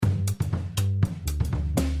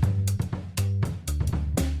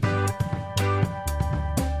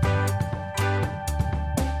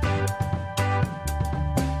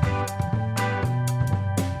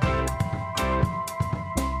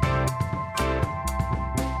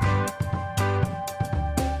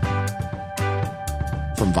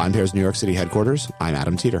From VinePair's New York City headquarters, I'm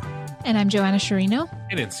Adam Teeter. And I'm Joanna Sciarrino.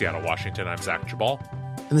 And in Seattle, Washington, I'm Zach Jabal.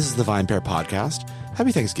 And this is the VinePair Podcast.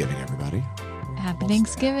 Happy Thanksgiving, everybody. Happy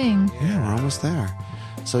Thanksgiving. Yeah, we're almost there.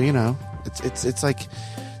 So, it's like,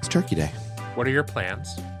 it's Turkey Day. What are your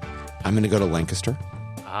plans? I'm going to go to Lancaster,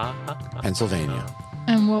 Pennsylvania.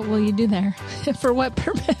 And what will you do there? For what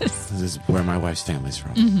purpose? This is where my wife's family's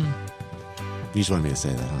from. Mm-hmm. You just wanted me to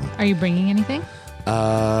say that, huh? Are you bringing anything?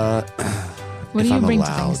 What do you bring to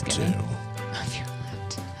Thanksgiving? If you're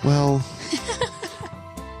allowed to. Well,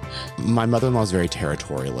 my mother-in-law is very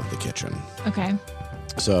territorial of the kitchen. Okay.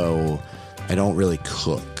 So I don't really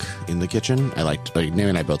cook in the kitchen. Naomi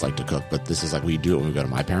and I both like to cook, but this is like we do it when we go to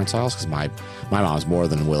my parents' house because my mom's more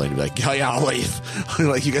than willing to be like, yeah, I'll leave.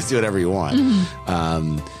 Like, you guys do whatever you want.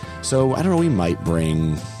 Mm-hmm. So I don't know. We might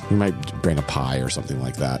bring a pie or something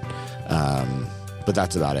like that. But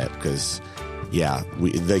that's about it because. Yeah,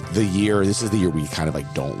 this is the year we kind of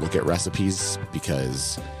like don't look at recipes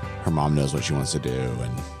because her mom knows what she wants to do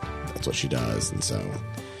and that's what she does. And so,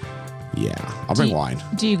 yeah, I'll bring wine.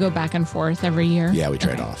 Do you go back and forth every year? Yeah, we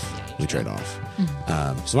trade off. We trade off.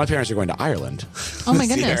 Mm-hmm. So my parents are going to Ireland. Oh my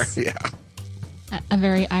goodness. Yeah. A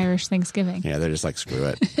very Irish Thanksgiving. Yeah, they're just like, screw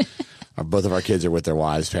it. Both of our kids are with their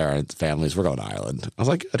wives, parents, families. We're going to Ireland. I was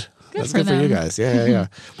like, good. That's good for you guys. Yeah.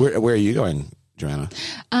 Where are you going, Joanna?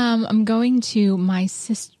 I'm going to my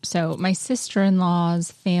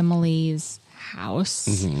sister-in-law's family's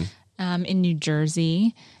house in New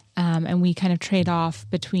Jersey, and we kind of trade off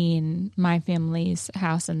between my family's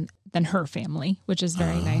house and then her family, which is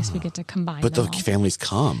very nice. We get to combine. But the families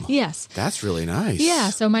come. Yes, that's really nice.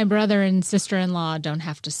 Yeah, so my brother and sister-in-law don't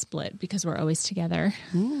have to split because we're always together.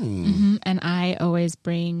 Mm-hmm. And I always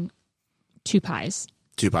bring 2 pies.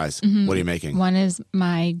 2 pies. Mm-hmm. What are you making? One is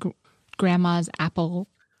my grandma's apple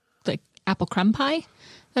crumb pie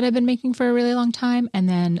that I've been making for a really long time, and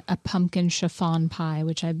then a pumpkin chiffon pie,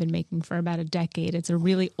 which I've been making for about a decade. It's a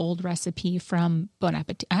really old recipe from Bon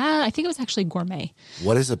Appetit. I think it was actually Gourmet.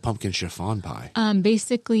 What is a pumpkin chiffon pie?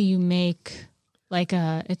 Basically, you make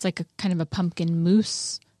it's like a kind of a pumpkin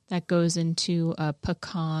mousse that goes into a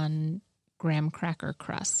pecan graham cracker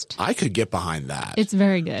crust. I could get behind that. It's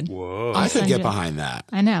very good. Whoa! I could get behind that.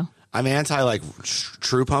 I know. I'm anti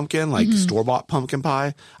true pumpkin, store-bought pumpkin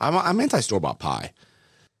pie. I'm anti store-bought pie.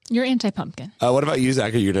 You're anti-pumpkin. What about you,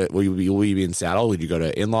 Zach? Will you be in Seattle? Would you go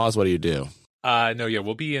to in-laws? What do you do? No, yeah,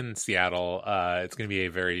 we'll be in Seattle. It's going to be a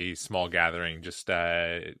very small gathering. Just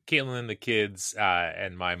Caitlin, the kids,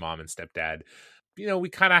 and my mom and stepdad. We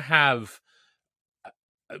kind of have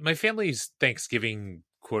my family's Thanksgiving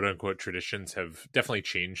quote-unquote traditions have definitely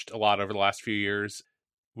changed a lot over the last few years.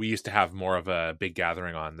 We used to have more of a big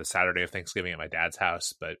gathering on the Saturday of Thanksgiving at my dad's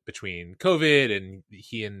house, but between COVID and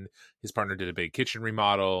he and his partner did a big kitchen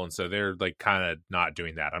remodel, and so they're like kind of not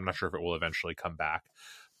doing that. I'm not sure if it will eventually come back,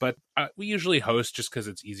 but we usually host just because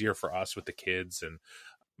it's easier for us with the kids. And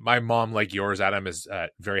my mom, like yours, Adam, is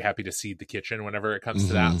very happy to seed the kitchen whenever it comes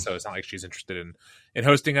to that. So it's not like she's interested in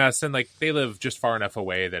hosting us, and like they live just far enough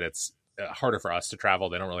away that it's harder for us to travel.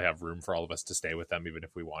 They don't really have room for all of us to stay with them, even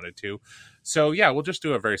if we wanted to. So yeah, we'll just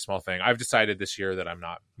do a very small thing. I've decided this year that I'm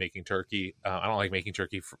not making turkey. I don't like making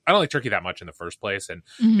turkey. I don't like turkey that much in the first place. And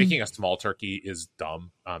making a small turkey is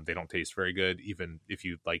dumb. They don't taste very good, even if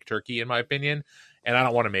you like turkey, in my opinion. And I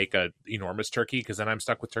don't want to make a enormous turkey because then I'm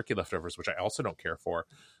stuck with turkey leftovers, which I also don't care for.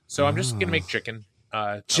 So I'm just going to make chicken.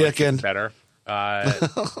 Chicken. Like better.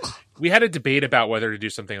 We had a debate about whether to do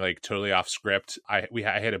something like totally off script. I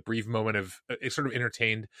had a brief moment of it sort of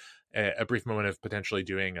entertained a brief moment of potentially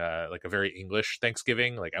doing like a very English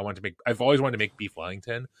Thanksgiving. Like I've always wanted to make beef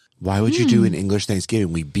Wellington. Why would you do an English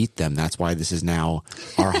Thanksgiving? We beat them. That's why this is now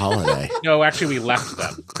our holiday. No, actually, we left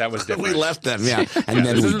them. That was different. We left them, yeah. And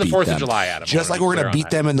then this we isn't the beat 4th them. of July, Adam. Just like we're going to beat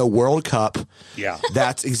them in the World Cup. Yeah.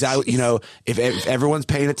 That's exactly, if everyone's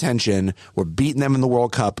paying attention, we're beating them in the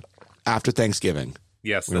World Cup after Thanksgiving.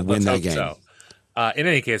 Yes, let's win that game. So. In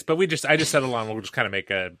any case, but I just settled on we'll just kind of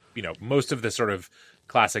make most of the sort of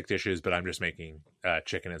classic dishes, but I'm just making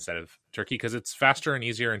chicken instead of turkey because it's faster and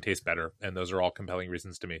easier and tastes better, and those are all compelling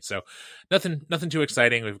reasons to me. So nothing too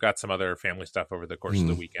exciting. We've got some other family stuff over the course of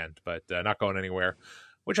the weekend, but not going anywhere,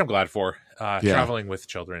 which I'm glad for. Traveling with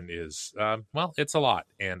children is it's a lot,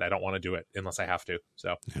 and I don't want to do it unless I have to.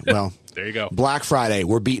 So well, there you go. Black Friday,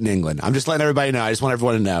 we're beating England. I'm just letting everybody know. I just want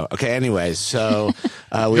everyone to know. Okay, anyways, so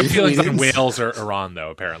your feelings on Wales or Iran,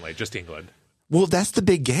 though, apparently just England. Well, that's the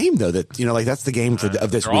big game, though. That's the game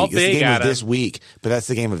of this week. It's the game of this week, but that's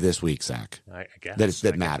the game of this week, Zach. I guess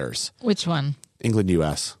that matters. Which one? England,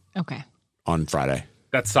 U.S. Okay. On Friday.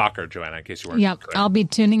 That's soccer, Joanna, in case you weren't Yep, clear. I'll be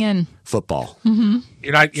tuning in. Football.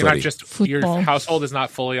 You're not Footy. just Football. your household is not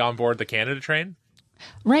fully on board the Canada train.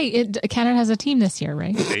 Right. Canada has a team this year,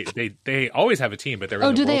 right? They always have a team, but they're in Oh,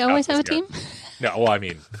 the do they World always Cup have a this year. team? No, well, I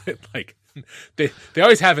mean, like they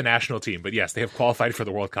always have a national team, but yes, they have qualified for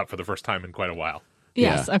the World Cup for the first time in quite a while.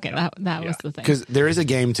 Yes. Yeah. Okay. That was the thing. Because there is a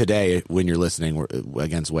game today when you're listening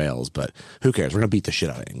against Wales, but who cares? We're going to beat the shit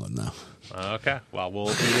out of England, though. Okay, well, we will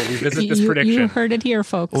revisit this You prediction. heard it here,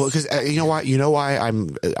 folks. Well, because you know why? You know why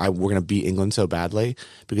we're going to beat England so badly?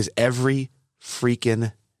 Because every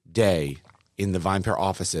freaking day in the VinePair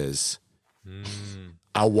offices,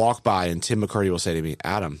 I'll walk by and Tim McCurdy will say to me,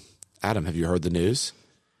 Adam, have you heard the news?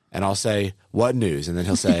 And I'll say, what news? And then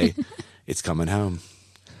he'll say, it's coming home.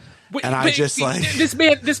 Wait, And I just like this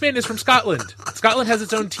man is from Scotland. Scotland has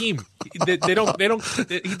its own team. They don't.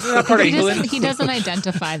 He's not part of England. He doesn't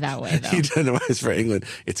identify that way, though. he doesn't know it's for England.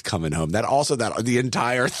 It's coming home. The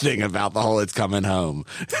entire thing about the whole "it's coming home."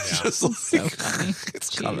 It's just like, So funny.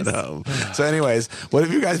 it's coming home. So, anyways, what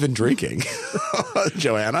have you guys been drinking,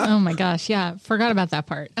 Joanna? Oh my gosh, yeah, forgot about that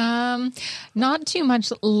part. Not too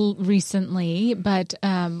much recently, but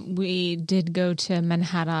we did go to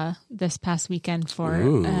Manhattan this past weekend for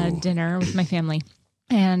dinner with my family,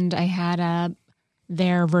 and I had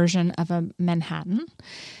their version of a Manhattan.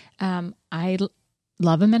 I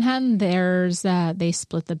love a Manhattan. They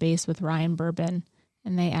split the base with rye and bourbon,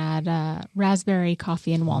 and they add raspberry,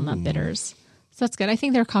 coffee, and walnut bitters. So that's good. I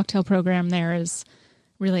think their cocktail program there is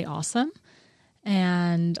really awesome.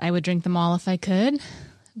 And I would drink them all if I could,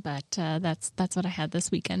 but that's what I had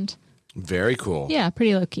this weekend. Very cool. Yeah,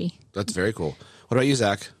 pretty low key. That's very cool. What about you,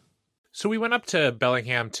 Zach? So we went up to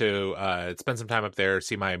Bellingham to spend some time up there,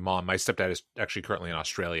 see my mom. My stepdad is actually currently in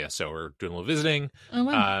Australia, so we're doing a little visiting. Oh,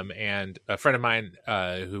 wow. And a friend of mine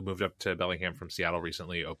who moved up to Bellingham from Seattle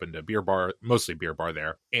recently opened a beer bar, mostly beer bar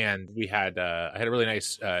there. And we had I had a really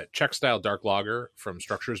nice Czech style dark lager from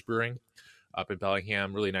Structures Brewing up in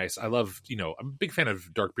Bellingham. Really nice. I love, I'm a big fan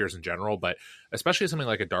of dark beers in general, but especially something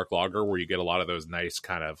like a dark lager where you get a lot of those nice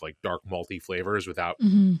kind of like dark malty flavors without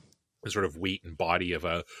the sort of weight and body of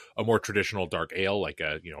a more traditional dark ale, like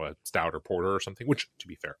a stout or porter or something, which, to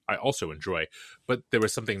be fair, I also enjoy. But there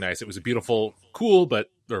was something nice. It was a beautiful, cool,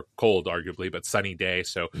 or cold, arguably, but sunny day.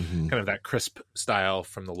 So kind of that crisp style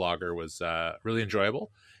from the lager was really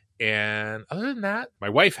enjoyable. And other than that, my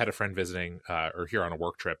wife had a friend visiting or here on a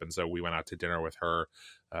work trip. And so we went out to dinner with her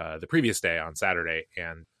the previous day on Saturday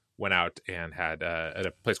and went out and had at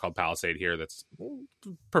a place called Palisade here that's a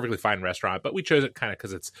perfectly fine restaurant, but we chose it kind of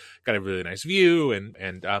because it's got a really nice view. And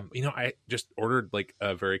I just ordered like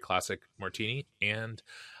a very classic martini, and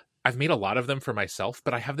I've made a lot of them for myself,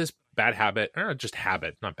 but I have this bad habit, or just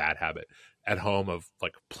habit, not bad habit, at home of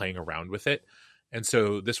like playing around with it. And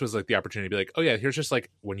so this was like the opportunity to be like, oh yeah, here's just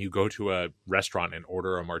like when you go to a restaurant and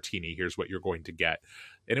order a martini, here's what you're going to get.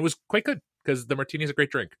 And it was quite good because the martini is a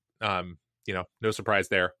great drink. No surprise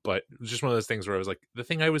there, but it was just one of those things where I was like the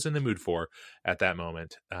thing I was in the mood for at that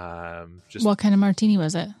moment. What kind of martini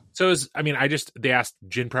was it? So it was, they asked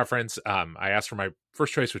gin preference. I asked for my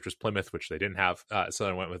first choice, which was Plymouth, which they didn't have. So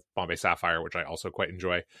I went with Bombay Sapphire, which I also quite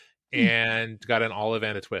enjoy. And got an olive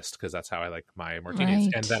and a twist because that's how I like my martinis.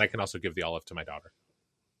 Right. And then I can also give the olive to my daughter.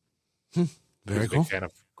 Very Who's a cool. big fan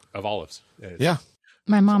of olives. Yeah.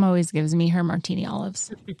 My mom always gives me her martini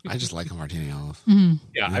olives. I just like a martini olive.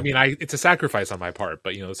 Yeah, it's a sacrifice on my part,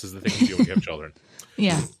 but this is the thing you do when you have children.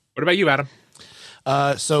 Yeah. What about you, Adam?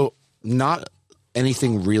 So not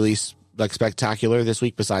anything really like spectacular this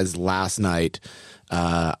week besides last night.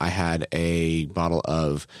 I had a bottle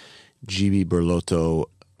of GB Berlotto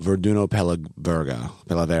Verduno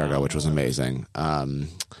Pelaverga, which was amazing.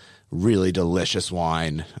 Really delicious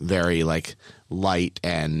wine, very like light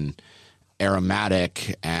and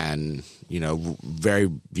aromatic and, very,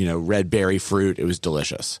 red berry fruit. It was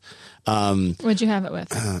delicious. What'd you have it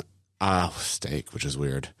with? Steak, which is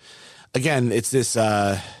weird. Again, it's this,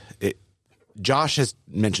 Josh has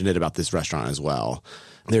mentioned it about this restaurant as well.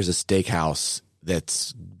 There's a steakhouse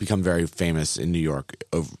that's become very famous in New York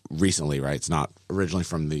recently, right? It's not originally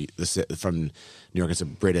from from New York. It's a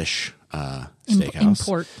British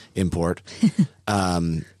steakhouse. Import.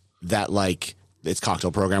 That like its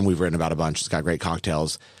cocktail program we've written about a bunch. It's got great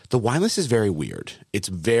cocktails. The wine list is very weird. It's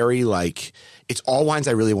very like it's all wines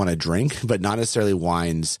I really want to drink, but not necessarily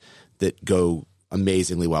wines that go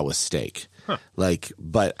amazingly well with steak. Like,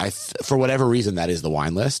 but for whatever reason, that is the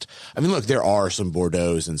wine list. I mean, look, there are some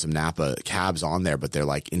Bordeaux's and some Napa cabs on there, but they're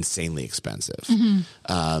like insanely expensive.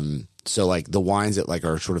 So like the wines that like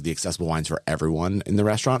are sort of the accessible wines for everyone in the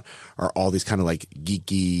restaurant are all these kind of like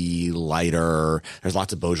geeky, lighter. There's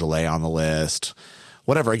lots of Beaujolais on the list.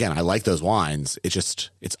 whatever. Again, I like those wines.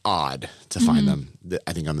 It's odd to find them.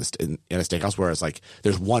 I think on this in a steakhouse, whereas like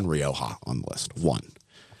there's one Rioja on the list. One.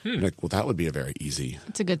 Like, well, that would be a very easy.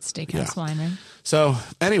 It's a good steakhouse wine, right? So,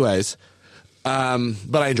 anyways,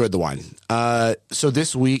 but I enjoyed the wine. So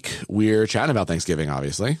this week we're chatting about Thanksgiving.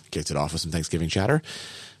 Obviously, kicked it off with some Thanksgiving chatter.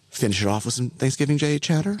 Finish it off with some Thanksgiving Day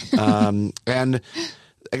chatter. And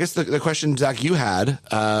I guess the question, Zach, you had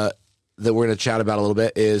that we're going to chat about a little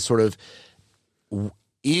bit is sort of,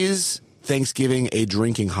 is Thanksgiving a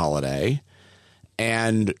drinking holiday?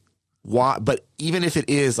 And why? But even if it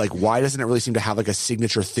is, like, why doesn't it really seem to have like a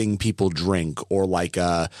signature thing people drink? Or like,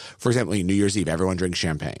 for example, New Year's Eve, everyone drinks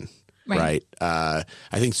champagne. Right. I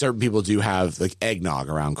think certain people do have like eggnog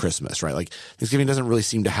around Christmas, right? Like Thanksgiving doesn't really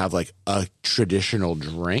seem to have like a traditional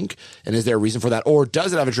drink. And is there a reason for that? Or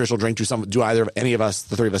does it have a traditional drink? Do either of any of us,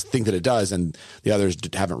 the three of us, think that it does and the others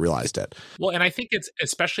haven't realized it? Well, and I think it's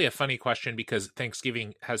especially a funny question because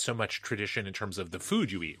Thanksgiving has so much tradition in terms of the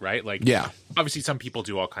food you eat, right? Like, obviously some people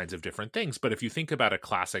do all kinds of different things, but if you think about a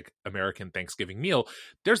classic American Thanksgiving meal,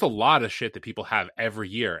 there's a lot of shit that people have every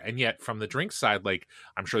year. And yet from the drink side, like,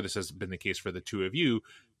 I'm sure this has been the case for the two of you,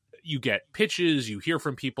 you get pitches, you hear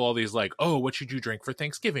from people, all these like, oh, what should you drink for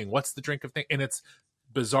Thanksgiving? What's the drink of thing? And it's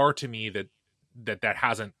bizarre to me that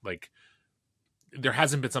hasn't, like, there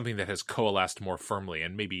hasn't been something that has coalesced more firmly,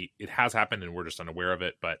 and maybe it has happened and we're just unaware of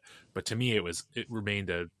it. But to me, it remained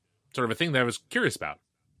a sort of a thing that I was curious about.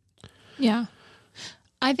 Yeah.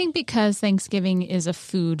 I think because Thanksgiving is a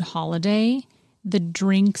food holiday, the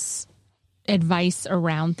drinks advice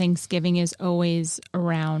around Thanksgiving is always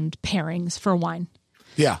around pairings for wine.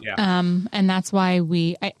 Yeah. And that's why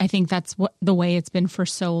I think that's what the way it's been for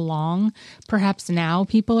so long. Perhaps now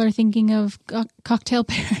people are thinking of cocktail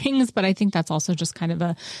pairings, but I think that's also just kind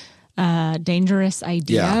of a dangerous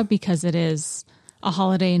idea because it is a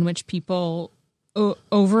holiday in which people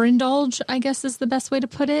overindulge, I guess is the best way to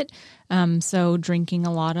put it. So drinking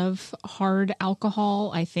a lot of hard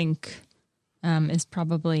alcohol, I think, is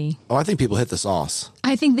probably... Oh, I think people hit the sauce.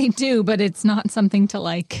 I think they do, but it's not something to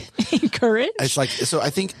like encourage. It's like, so I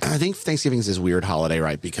think Thanksgiving is this weird holiday,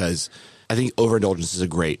 right? Because I think overindulgence is a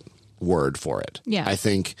great word for it. Yeah. I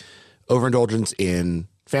think overindulgence in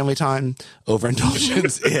family time,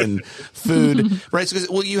 overindulgence in food, right? So,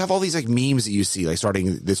 well, you have all these like memes that you see, like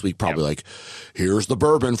starting this week, probably like, here's the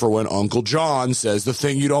bourbon for when Uncle John says the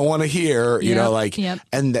thing you don't want to hear, you know, like,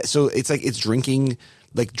 and so it's like, it's drinking,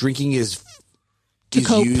 like drinking is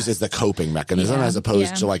used as the coping mechanism as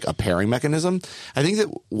opposed to like a pairing mechanism. I think that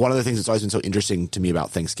one of the things that's always been so interesting to me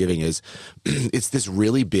about Thanksgiving is it's this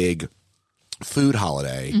really big food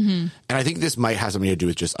holiday. And I think this might have something to do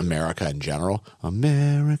with just America in general.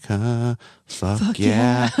 America, fuck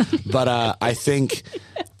yeah. But I think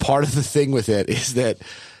part of the thing with it is that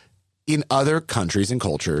in other countries and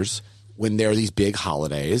cultures, when there are these big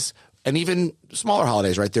holidays and even smaller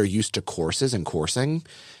holidays, right, they're used to courses and coursing.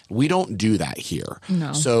 We don't do that here.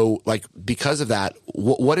 No. So like, because of that,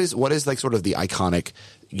 what is like sort of the iconic,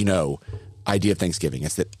 you know, idea of Thanksgiving?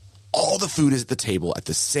 It's that all the food is at the table at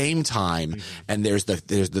the same time. And there's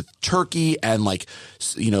the turkey, and like,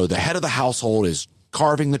 you know, the head of the household is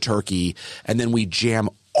carving the turkey, and then we jam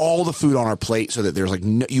all the food on our plate so that there's like,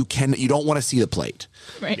 you don't want to see the plate.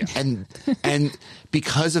 Right. And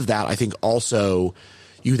because of that, I think also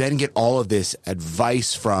you then get all of this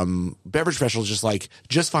advice from beverage professionals,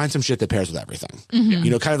 just find some shit that pairs with everything. You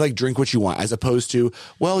know, kind of like drink what you want, as opposed to,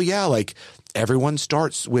 well, yeah, like everyone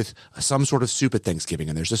starts with some sort of soup at Thanksgiving,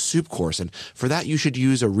 and there's a soup course, and for that you should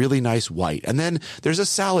use a really nice white, and then there's a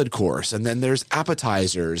salad course, and then there's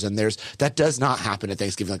appetizers, and that does not happen at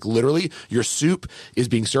Thanksgiving. Like literally your soup is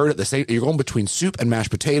being served at the same, you're going between soup and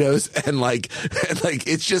mashed potatoes, and like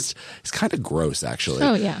it's kind of gross, actually.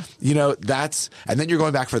 Oh yeah. You know, and then you're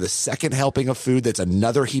going back for the second helping of food that's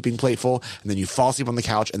another heaping plateful, and then you fall asleep on the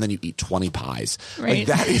couch, and then you eat 20 pies. Right. Like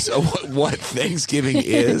that is what Thanksgiving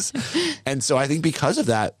is. And so I think because of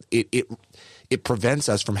that, it prevents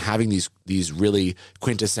us from having these really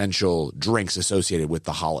quintessential drinks associated with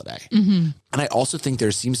the holiday. And I also think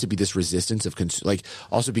there seems to be this resistance of like,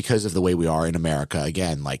 also because of the way we are in America,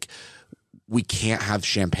 again, like we can't have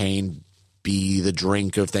champagne be the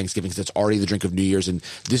drink of Thanksgiving because it's already the drink of New Year's, and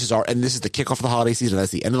this is the kickoff of the holiday season, and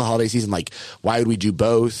that's the end of the holiday season. Like, why would we do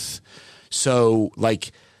both? So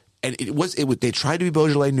like, and they tried to be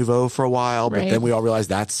Beaujolais Nouveau for a while, but then we all realized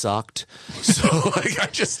that sucked. So like, I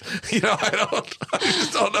just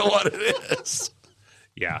don't know what it is.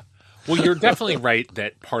 Yeah. Well, you're definitely right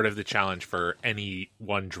that part of the challenge for any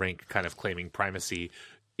one drink kind of claiming primacy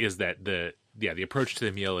is that the approach to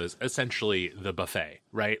the meal is essentially the buffet,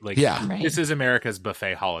 right? Like, Yeah. Right. this is America's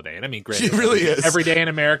buffet holiday. And I mean, great. It really is. Every day in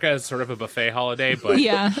America is sort of a buffet holiday, but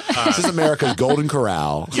Yeah. This is America's Golden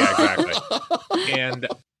Corral. yeah, exactly. And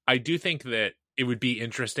I do think that it would be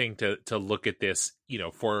interesting to look at this,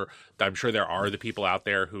 I'm sure there are the people out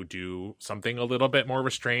there who do something a little bit more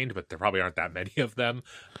restrained, but there probably aren't that many of them.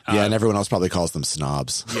 Yeah, and everyone else probably calls them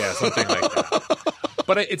snobs. Yeah, something like that.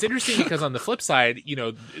 But it's interesting because on the flip side,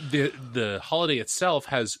 the holiday itself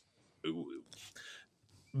has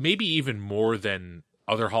maybe even more than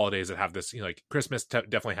other holidays that have this, like Christmas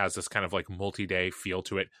definitely has this kind of like multi-day feel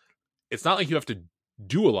to it. It's not like you have to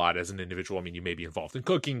do a lot as an individual. I mean, you may be involved in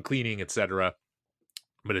cooking, cleaning, etc.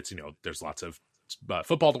 But it's, there's lots of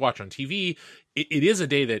football to watch on TV. It is a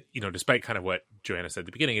day that, despite kind of what Joanna said at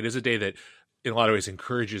the beginning, it is a day that in a lot of ways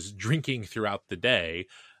encourages drinking throughout the day.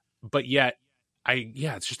 But yet,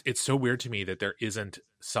 it's so weird to me that there isn't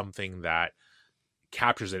something that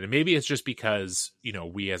captures it. And maybe it's just because,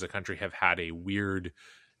 we as a country have had a weird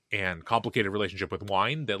and complicated relationship with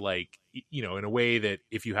wine that, like, in a way that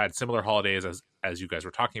if you had similar holidays as you guys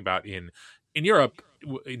were talking about in Europe,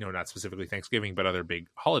 not specifically Thanksgiving, but other big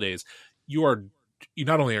holidays, you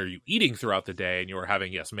not only are you eating throughout the day and you are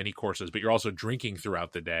having, yes, many courses, but you're also drinking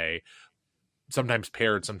throughout the day, sometimes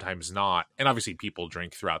paired, sometimes not. And obviously people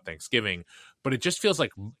drink throughout Thanksgiving, but it just feels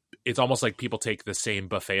like it's almost like people take the same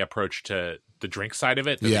buffet approach to the drink side of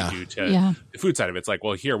it that they do to the food side of it. It's like,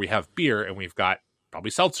 well, here we have beer and we've got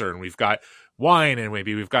probably seltzer and we've got wine and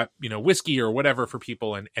maybe we've got, whiskey or whatever for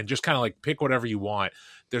people, and just kind of like pick whatever you want.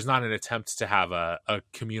 There's not an attempt to have a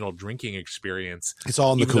communal drinking experience. It's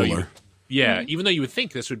all in the cooler. Even though you would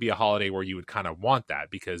think this would be a holiday where you would kind of want that,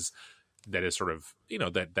 because that is sort of,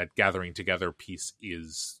 that gathering together piece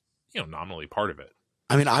is, nominally part of it.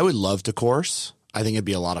 I mean, I would love to course. I think it'd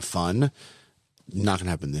be a lot of fun. Not going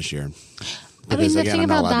to happen this year. Because, the thing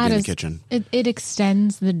about that is kitchen. It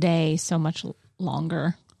extends the day so much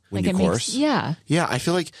longer. When you course? Yeah, I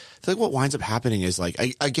feel like what winds up happening is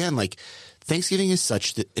Thanksgiving is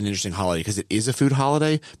such an interesting holiday because it is a food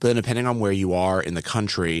holiday, but then depending on where you are in the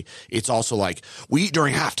country, it's also like we eat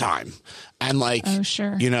during halftime and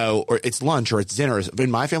or it's lunch or it's dinner. But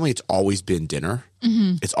in my family, it's always been dinner.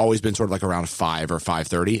 Mm-hmm. It's always been sort of like around 5 or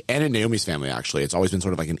 5:30. And in Naomi's family, actually, it's always been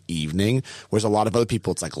sort of like an evening, whereas a lot of other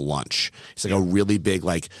people, it's like lunch. It's like a really big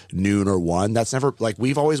like noon or 1. That's never like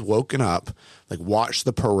we've always woken up, like watched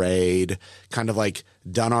the parade, kind of like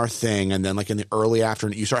done our thing. And then like in the early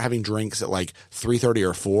afternoon, you start having drinks at like 3:30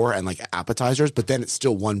 or 4 and like appetizers, but then it's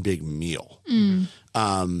still one big meal.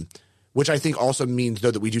 Which I think also means,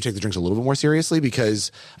 though, that we do take the drinks a little bit more seriously,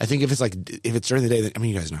 because I think if it's during the day, then, I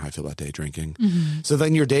mean, you guys know how I feel about day drinking. Mm-hmm. So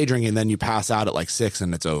then you're day drinking, and then you pass out at like 6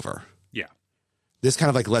 and it's over. Yeah. This kind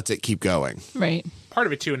of like lets it keep going. Right. Part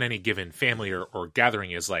of it, too, in any given family or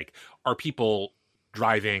gathering is like, are people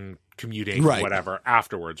driving, commuting, whatever,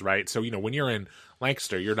 afterwards, right? So, when you're in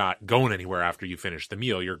Lancaster, you're not going anywhere after you finish the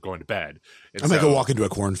meal. You're going to bed. And I might go walk into a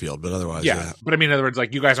cornfield, but otherwise, yeah. But I mean, in other words,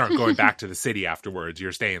 like you guys aren't going back to the city afterwards.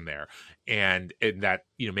 You're staying there. And that,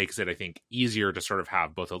 makes it, I think, easier to sort of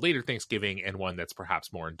have both a later Thanksgiving and one that's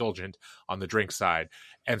perhaps more indulgent on the drink side.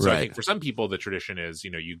 And so I think for some people, the tradition is,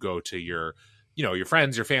 you go to your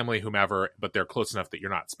friends, your family, whomever, but they're close enough that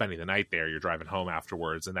you're not spending the night there. You're driving home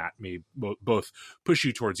afterwards. And that may both push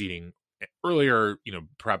you towards eating earlier,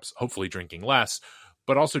 perhaps hopefully drinking less,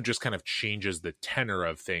 but also just kind of changes the tenor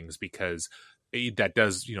of things, because that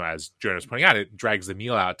does, as Joanna was pointing out, it drags the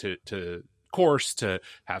meal out to course, to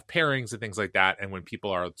have pairings and things like that. And when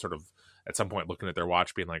people are sort of at some point looking at their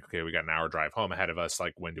watch being like, okay, we got an hour drive home ahead of us,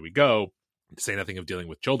 like when do we go? To say nothing of dealing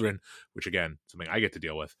with children, which again, something I get to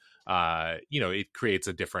deal with, it creates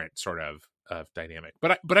a different sort of dynamic.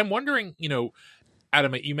 But I'm wondering,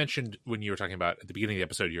 Adam, you mentioned when you were talking about at the beginning of the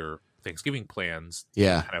episode, your Thanksgiving plans,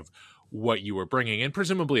 kind of what you were bringing, and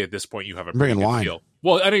presumably at this point you have a pretty good feel.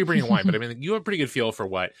 Well, I know you're bringing wine, but I mean, you have a pretty good feel for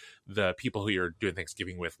what the people who you're doing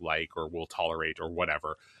Thanksgiving with like, or will tolerate, or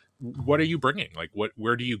whatever. What are you bringing? Like,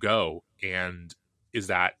 where do you go? And is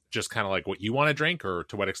that just kind of like what you want to drink, or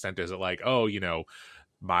to what extent is it like, oh,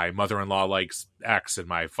 my mother-in-law likes X and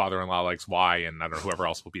my father-in-law likes Y, and I don't know, whoever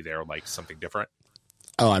else will be there likes something different?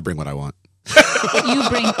 Oh, I bring what I want. You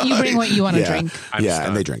bring what you want to drink.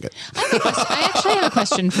 And they drink it. I actually have a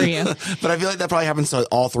question for you. But I feel like that probably happens to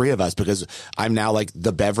all three of us, because I'm now like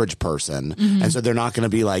the beverage person. Mm-hmm. And so they're not going to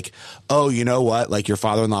be like, oh, you know what? Like your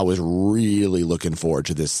father-in-law was really looking forward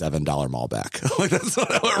to this $7 Malbec. Like that's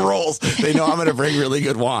not how it rolls. They know I'm going to bring really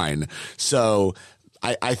good wine. So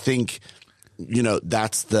I think,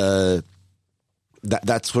 that's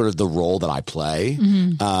that's sort of the role that I play.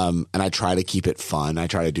 And I try to keep it fun. I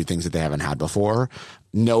try to do things that they haven't had before.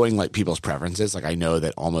 Knowing like people's preferences, like I know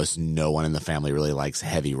that almost no one in the family really likes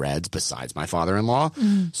heavy reds besides my father-in-law.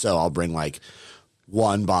 So I'll bring like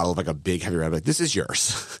one bottle of like a big heavy red, like this is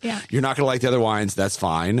yours. Yeah. You're not going to like the other wines. That's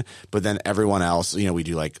fine. But then everyone else, you know, we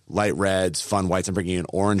do like light reds, fun whites. I'm bringing an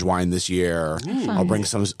orange wine this year. I'll bring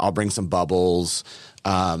some bubbles.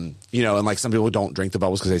 You know, and like some people don't drink the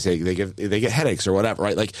bubbles because they say they get headaches or whatever,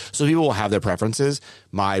 right? Like, so people will have their preferences.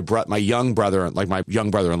 My young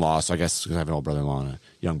brother-in-law, so I guess because I have an old brother-in-law and a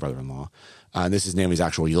young brother-in-law, and this is his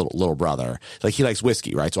actual little brother. Like he likes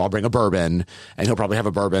whiskey, right? So I'll bring a bourbon, and he'll probably have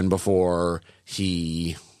a bourbon before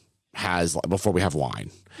we have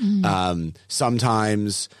wine.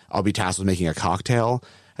 Sometimes I'll be tasked with making a cocktail.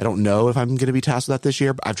 I don't know if I'm going to be tasked with that this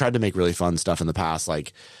year, but I've tried to make really fun stuff in the past.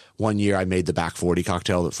 Like one year I made the Back 40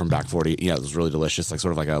 cocktail from Back 40. You know, it was really delicious, like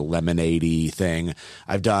sort of like a lemonade-y thing.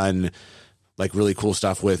 I've done like really cool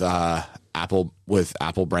stuff with apple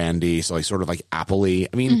brandy, so like sort of like apple-y.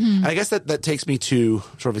 I mean, I guess that takes me to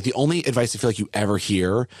sort of like the only advice I feel like you ever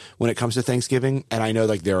hear when it comes to Thanksgiving. And I know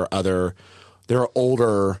like there are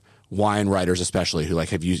older wine writers especially who like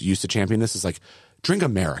have used to champion this, is like drink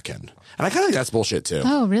American. And I kind of think that's bullshit too.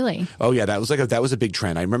 Oh, really? Oh yeah, that was a big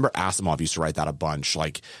trend. I remember Asimov used to write that a bunch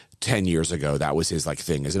like 10 years ago. That was his like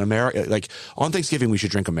thing. Is it America? Like on Thanksgiving we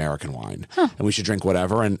should drink American wine and we should drink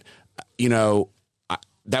whatever. And you know,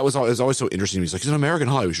 it was always so interesting to me. He's like, it's an American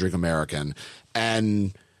holiday, we should drink American.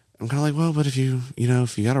 And I'm kind of like, well, but if you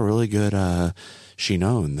got a really good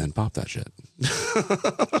Chinon, then pop that shit.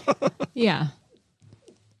 Yeah.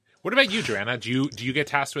 What about you, Joanna? Do you get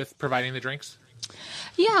tasked with providing the drinks?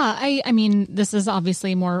 Yeah, I mean, this is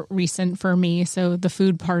obviously more recent for me, so the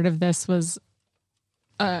food part of this was,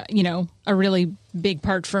 you know, a really big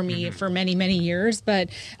part for me for many, many years. But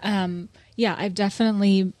yeah, I've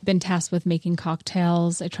definitely been tasked with making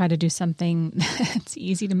cocktails. I try to do something that's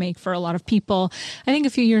easy to make for a lot of people. I think a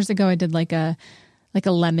few years ago I did like a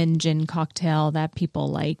lemon gin cocktail that people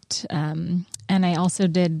liked, and I also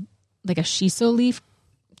did like a shiso leaf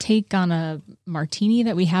take on a martini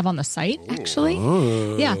that we have on the site, actually.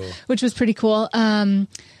 Yeah, which was pretty cool.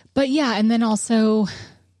 But yeah, and then also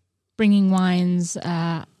bringing wines.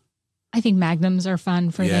 I think magnums are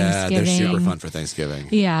fun for Thanksgiving. Yeah, they're super fun for Thanksgiving.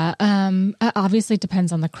 Yeah. Obviously, it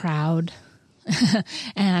depends on the crowd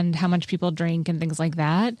and how much people drink and things like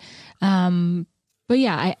that. But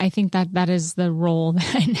yeah, I think that is the role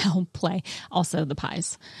that I now play. Also the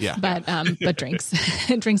pies. Yeah. But drinks,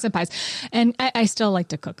 drinks and pies. And I still like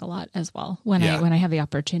to cook a lot as well when I have the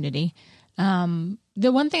opportunity. The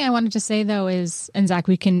one thing I wanted to say though is, and Zach,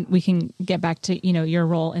 we can get back to, you know, your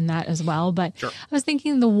role in that as well. But sure. I was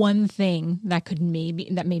thinking the one thing that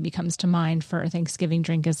maybe comes to mind for a Thanksgiving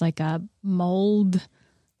drink is like a mulled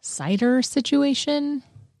cider situation.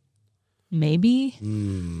 Maybe.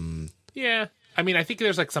 Yeah. I mean, I think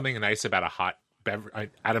there's like something nice about a hot beverage.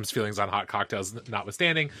 Adam's feelings on hot cocktails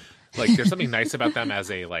notwithstanding, like there's something nice about them as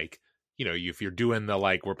a, like, you know, if you're doing the,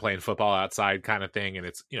 like, we're playing football outside kind of thing, and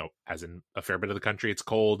it's, you know, as in a fair bit of the country, it's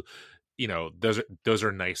cold, you know, those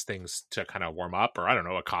are nice things to kind of warm up, or I don't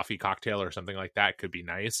know, a coffee cocktail or something like that could be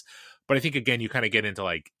nice. But I think, again, you kind of get into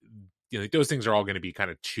like, you know, those things are all going to be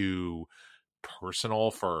kind of too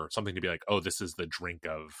personal for something to be like, oh, this is the drink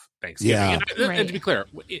of Thanksgiving. Yeah. And to be clear,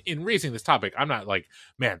 in raising this topic, I'm not like,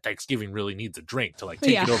 man, Thanksgiving really needs a drink to like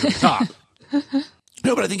take it over the top.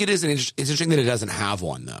 No, but I think it's interesting that it doesn't have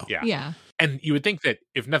one though. Yeah. And you would think that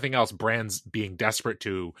if nothing else, brands being desperate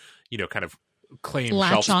to, you know, kind of claim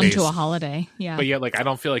latch shelf space onto a holiday. Yeah. But yeah, like I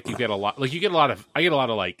don't feel like you get a lot. Like I get a lot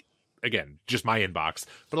of like, again, just my inbox,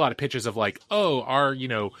 but a lot of pitches of like, oh, our, you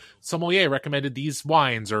know, sommelier recommended these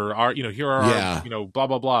wines, or our, you know, here are our, you know, blah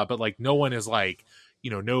blah blah. But like no one is like, you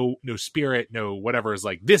know, no spirit, no whatever is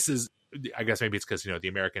like, this is. I guess maybe it's because, you know, the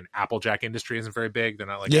American Applejack industry isn't very big. They're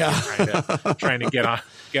not like trying to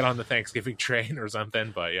get on the Thanksgiving train or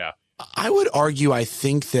something. But yeah, I would argue. I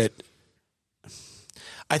think that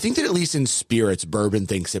at least in spirits, bourbon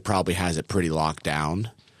thinks it probably has it pretty locked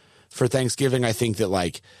down for Thanksgiving. I think that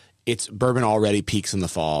like it's bourbon already peaks in the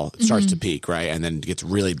fall, it starts to peak, right, and then gets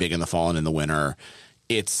really big in the fall and in the winter.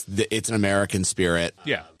 It's an American spirit.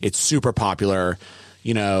 Yeah, it's super popular.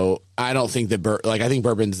 You know, I don't think that I think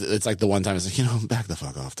bourbon's, it's like the one time it's like, you know, back the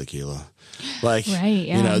fuck off tequila. Like,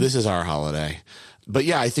 you know, this is our holiday. But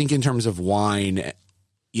yeah, I think in terms of wine,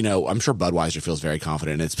 you know, I'm sure Budweiser feels very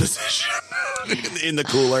confident in its position. in the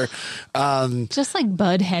cooler. Just like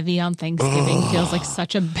Bud Heavy on Thanksgiving feels like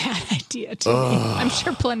such a bad idea to me. I'm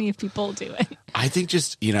sure plenty of people do it. I think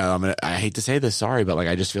just, I hate to say this, sorry, but like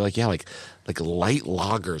I just feel like, like light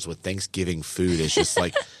lagers with Thanksgiving food is just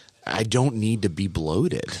like, I don't need to be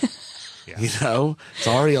bloated. Yeah. It's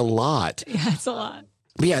already a lot. Yeah, it's a lot.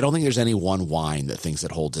 But yeah, I don't think there's any one wine that thinks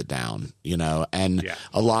it holds it down, and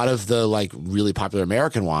a lot of the like really popular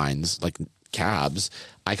American wines, like cabs,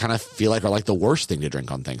 I kind of feel like are like the worst thing to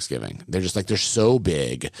drink on Thanksgiving. They're just like, they're so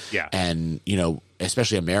big. Yeah. And,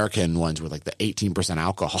 especially American ones with like the 18%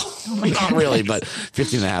 alcohol. Not really, but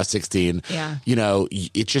 15 and a half, 16. Yeah.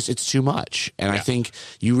 It's too much. And I think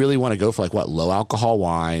you really want to go for like low alcohol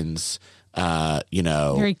wines,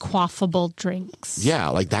 very quaffable drinks. Yeah,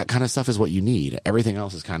 like that kind of stuff is what you need. Everything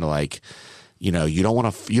else is kind of like, you don't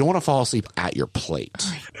want to fall asleep at your plate.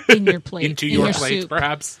 In your plate. Into your plate, soup.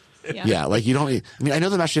 perhaps. Yeah, like you don't. I know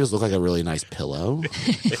the mashed potatoes look like a really nice pillow,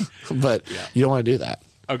 but you don't want to do that.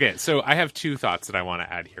 Okay, so I have two thoughts that I want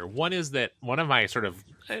to add here. One is that one of my sort of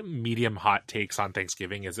medium hot takes on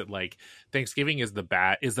Thanksgiving is that like Thanksgiving is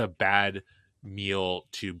a bad meal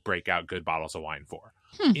to break out good bottles of wine for.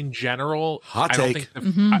 In general, hot take.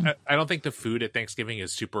 I don't think the food at Thanksgiving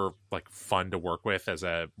is super like fun to work with as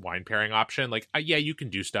a wine pairing option. Like, you can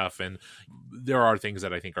do stuff, and there are things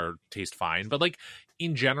that I think are taste fine, but like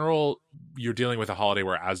in general, you're dealing with a holiday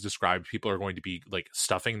where, as described, people are going to be like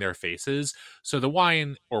stuffing their faces. So the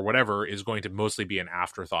wine or whatever is going to mostly be an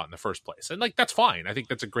afterthought in the first place. And like, that's fine. I think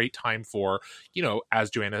that's a great time for, as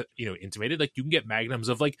Joanna, intimated, like you can get magnums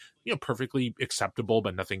of like, perfectly acceptable,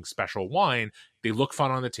 but nothing special wine. They look fun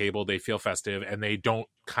on the table. They feel festive, and they don't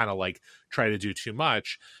kind of like try to do too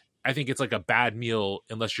much. I think it's like a bad meal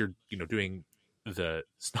unless you're, doing the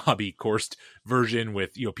snobby coursed version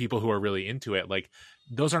with, people who are really into it. Like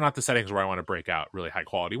those are not the settings where I want to break out really high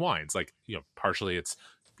quality wines. Like, partially it's,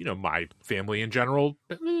 my family in general,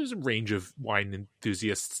 there's a range of wine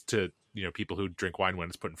enthusiasts to, people who drink wine when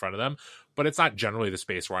it's put in front of them, but it's not generally the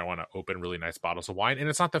space where I want to open really nice bottles of wine. And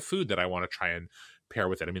it's not the food that I want to try and pair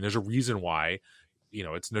with it. I mean, there's a reason why,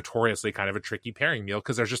 it's notoriously kind of a tricky pairing meal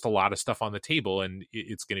because there's just a lot of stuff on the table and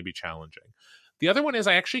it's going to be challenging. The other one is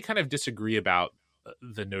I actually kind of disagree about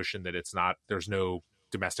the notion that there's no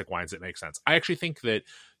domestic wines that make sense. I actually think that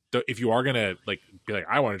if you are going to be like,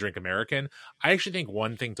 I want to drink American, I actually think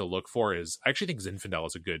one thing to look for is I actually think Zinfandel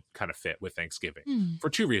is a good kind of fit with Thanksgiving for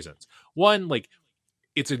two reasons. One, like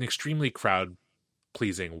it's an extremely crowd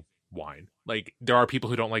pleasing wine. Like there are people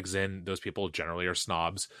who don't like Zin. Those people generally are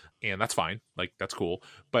snobs, and that's fine. Like that's cool.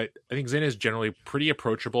 But I think Zin is generally pretty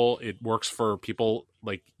approachable. It works for people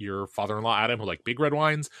like your father-in-law Adam who like big red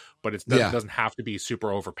wines, but it doesn't have to be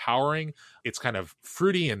super overpowering. It's kind of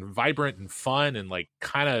fruity and vibrant and fun, and like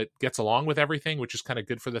kind of gets along with everything, which is kind of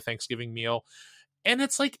good for the Thanksgiving meal. And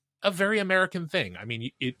it's like a very American thing. I mean,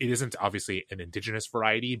 it isn't obviously an indigenous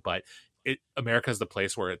variety, but America is the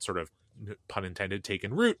place where it's sort of, pun intended,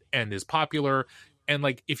 taken root and is popular. And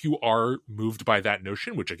like if you are moved by that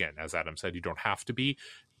notion, which again, as Adam said, you don't have to be,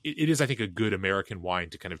 it is, I think, a good American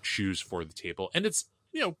wine to kind of choose for the table. And it's,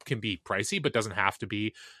 can be pricey, but doesn't have to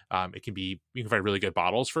be. It can be, you can find really good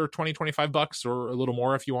bottles for $20-$25 or a little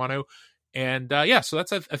more if you want to. And so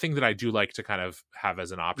that's a thing that I do like to kind of have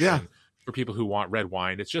as an option for people who want red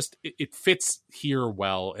wine. It's just, it fits here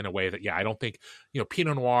well in a way that, I don't think,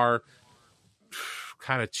 Pinot Noir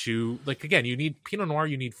kind of too, like, again, you need Pinot Noir,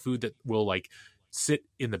 you need food that will like sit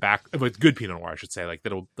in the back with good Pinot Noir, I should say, like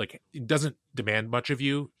that'll like, it doesn't demand much of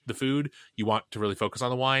you, the food. You want to really focus on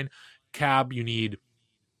the wine. Cab, you need,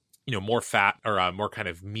 more fat or more kind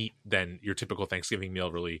of meat than your typical Thanksgiving meal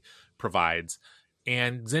really provides.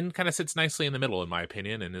 And Zin kind of sits nicely in the middle, in my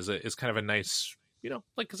opinion, and is kind of a nice,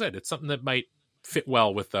 like I said, it's something that might fit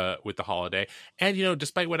well with the holiday. And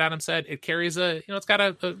despite what Adam said, it carries it's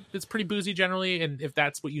got it's pretty boozy generally, and if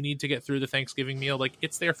that's what you need to get through the Thanksgiving meal, like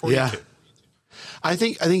it's there for you too. I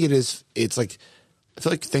think it is. It's like, I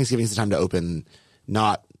feel like Thanksgiving is the time to open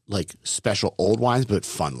not like special old wines, but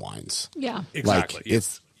fun wines. Yeah, exactly. Like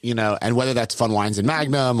it's and whether that's fun wines in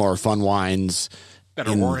Magnum or fun wines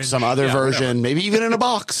in orange, some other version, whatever. Maybe even in a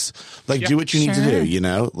box. Like do what you need to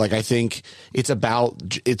do, Like I think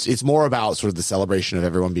it's more about sort of the celebration of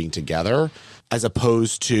everyone being together as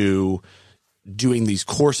opposed to doing these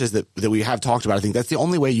courses that we have talked about. I think that's the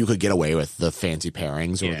only way you could get away with the fancy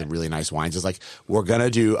pairings or the really nice wines is like, we're going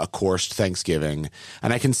to do a coursed Thanksgiving.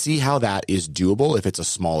 And I can see how that is doable if it's a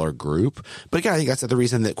smaller group. But again, I think that's the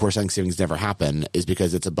reason that coursed Thanksgivings never happen is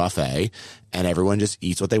because it's a buffet and everyone just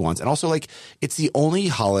eats what they want. And also like, it's the only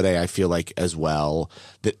holiday I feel like as well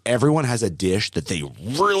that everyone has a dish that they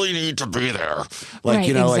really need to be there. Like, right,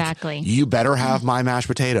 you know, exactly. like you better have my mashed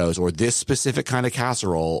potatoes or this specific kind of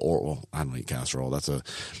casserole or, well, I don't eat casserole.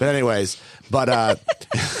 But anyways,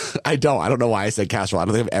 I don't know why I said casserole. I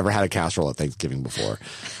don't think I've ever had a casserole at Thanksgiving before.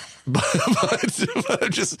 But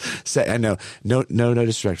I'm just saying, I know, no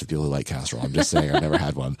disrespect to people who like casserole. I'm just saying I've never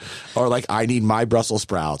had one. Or like, I need my Brussels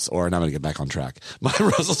sprouts, or, and I'm going to get back on track. My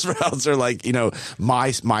Brussels sprouts are like, you know,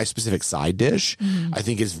 my specific side dish, I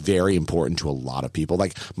think is very important to a lot of people.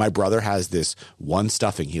 Like my brother has this one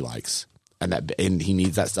stuffing he likes. And he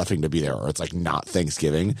needs that stuffing to be there, or it's like not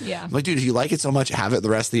Thanksgiving. Yeah. I'm like, dude, if you like it so much, have it the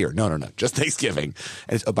rest of the year. No, just Thanksgiving.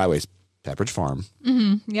 And it's, oh, by the way, it's Pepperidge Farm.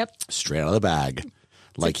 Mm-hmm. Yep. Straight out of the bag.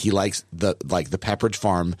 Like he likes the Pepperidge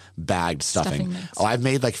Farm bagged stuffing. Oh, I've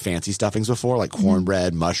made like fancy stuffings before, like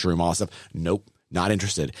cornbread, mushroom, all that stuff. Nope, not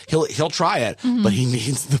interested. He'll try it, but he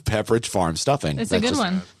needs the Pepperidge Farm stuffing. It's a good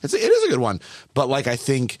one. It is a good one. But like, I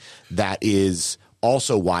think that is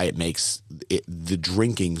also why it makes the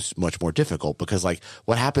drinking much more difficult, because like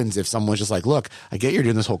what happens if someone's just like, look, I get you're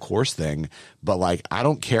doing this whole course thing, but like, I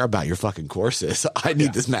don't care about your fucking courses. I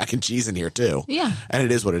need this mac and cheese in here too. Yeah. And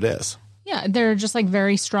it is what it is. Yeah. They're just like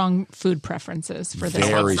very strong food preferences for this.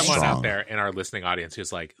 Very Someone strong. out there in our listening audience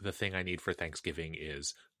who's like, the thing I need for Thanksgiving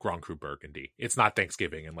is Grand Cru Burgundy. It's not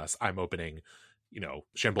Thanksgiving unless I'm opening, you know,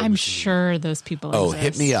 Chambord. I'm sure those people Oh, exist.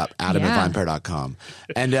 hit me up, adam@vinepair.com.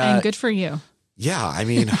 And good for you. Yeah, I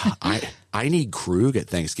mean, I need Krug at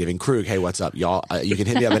Thanksgiving. Krug, hey, what's up, y'all? You can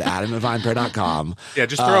hit me up at adam@vinepair.com. Yeah,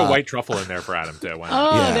 just throw a white truffle in there for Adam too. Why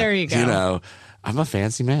not? Oh, there you go. You know, I'm a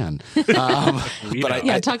fancy man. We but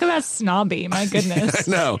know. Talk about snobby. My goodness.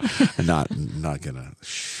 No, I'm not gonna.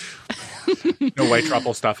 No white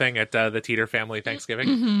truffle stuffing at the Teeter family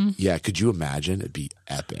Thanksgiving. Yeah, could you imagine? It'd be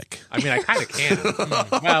epic. I mean, I kind of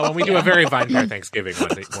can. Well, when we do a very VinePair Thanksgiving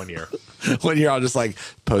one year. When you're all just like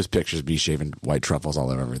post pictures of me shaving white truffles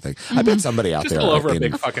all over everything. I bet somebody out Just there all over a like,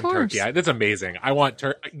 big fucking turkey. That's amazing. I want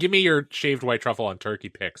give me your shaved white truffle on turkey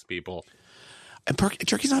pics, people. And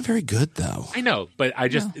turkey's not very good though. I know, but I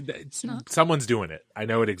just someone's doing it. I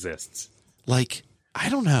know it exists. Like, I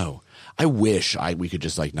don't know. I wish we could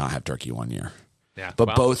just like not have turkey one year. Yeah,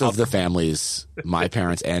 But both of the families, my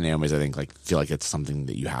parents and Naomi's, I think like feel like it's something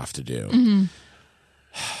that you have to do. Mm-hmm.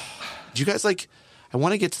 Do you guys like? I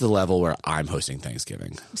want to get to the level where I'm hosting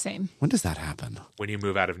Thanksgiving. Same. When does that happen? when you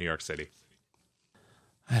move out of New York City.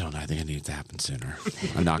 I don't know. I think it needs to happen sooner.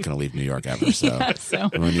 I'm not going to leave New York ever. So, So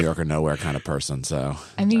I'm a New York or nowhere kind of person. So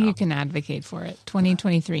I think you can advocate for it.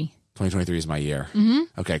 2023. 2023 is my year.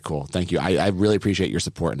 Okay, cool. Thank you. I really appreciate your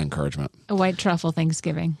support and encouragement. A white truffle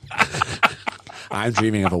Thanksgiving. I'm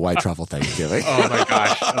dreaming of a white truffle Thanksgiving. Oh my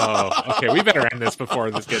gosh. Oh, okay. We better end this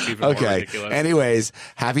before this gets even more ridiculous. Anyways,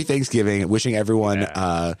 happy Thanksgiving. Wishing everyone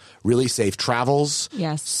really safe travels.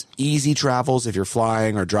 Yes. Easy travels if you're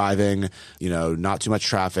flying or driving. You know, not too much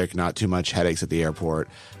traffic, not too much headaches at the airport,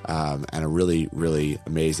 and a really, really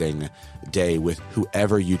amazing day with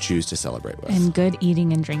whoever you choose to celebrate with. And good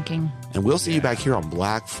eating and drinking. And we'll see you back here on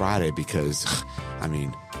Black Friday because, I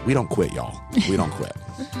mean, we don't quit, y'all. We don't quit.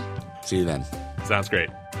 See you then. Sounds great.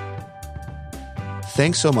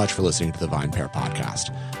 Thanks so much for listening to the VinePair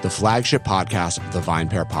Podcast, the flagship podcast of the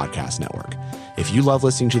VinePair Podcast Network. If you love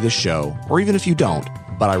listening to this show, or even if you don't,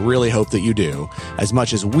 but I really hope that you do, as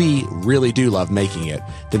much as we really do love making it,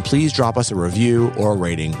 then please drop us a review or a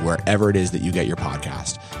rating wherever it is that you get your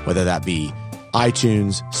podcast, whether that be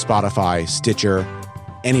iTunes, Spotify, Stitcher,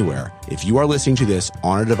 anywhere. If you are listening to this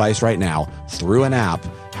on a device right now through an app,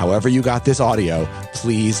 however you got this audio,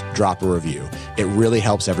 please drop a review. It really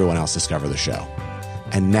helps everyone else discover the show.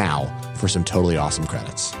 And now for some totally awesome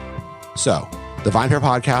credits. So, the VinePair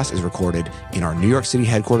Podcast is recorded in our New York City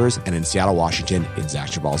headquarters and in Seattle, Washington, in Zach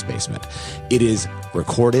Chabal's basement. It is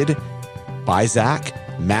recorded by Zach,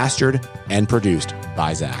 mastered, and produced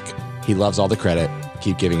by Zach. He loves all the credit.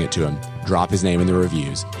 Keep giving it to him. Drop his name in the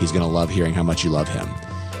reviews. He's going to love hearing how much you love him.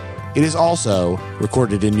 It is also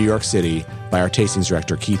recorded in New York City by our tastings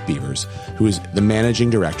director, Keith Beavers, who is the managing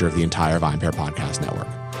director of the entire VinePair Podcast Network.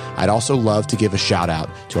 I'd also love to give a shout out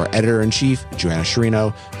to our editor-in-chief, Joanna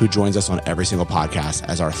Sherino, who joins us on every single podcast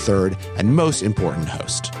as our third and most important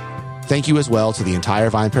host. Thank you as well to the entire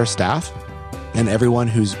VinePair staff and everyone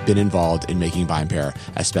who's been involved in making VinePair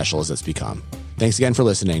as special as it's become. Thanks again for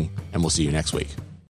listening, and we'll see you next week.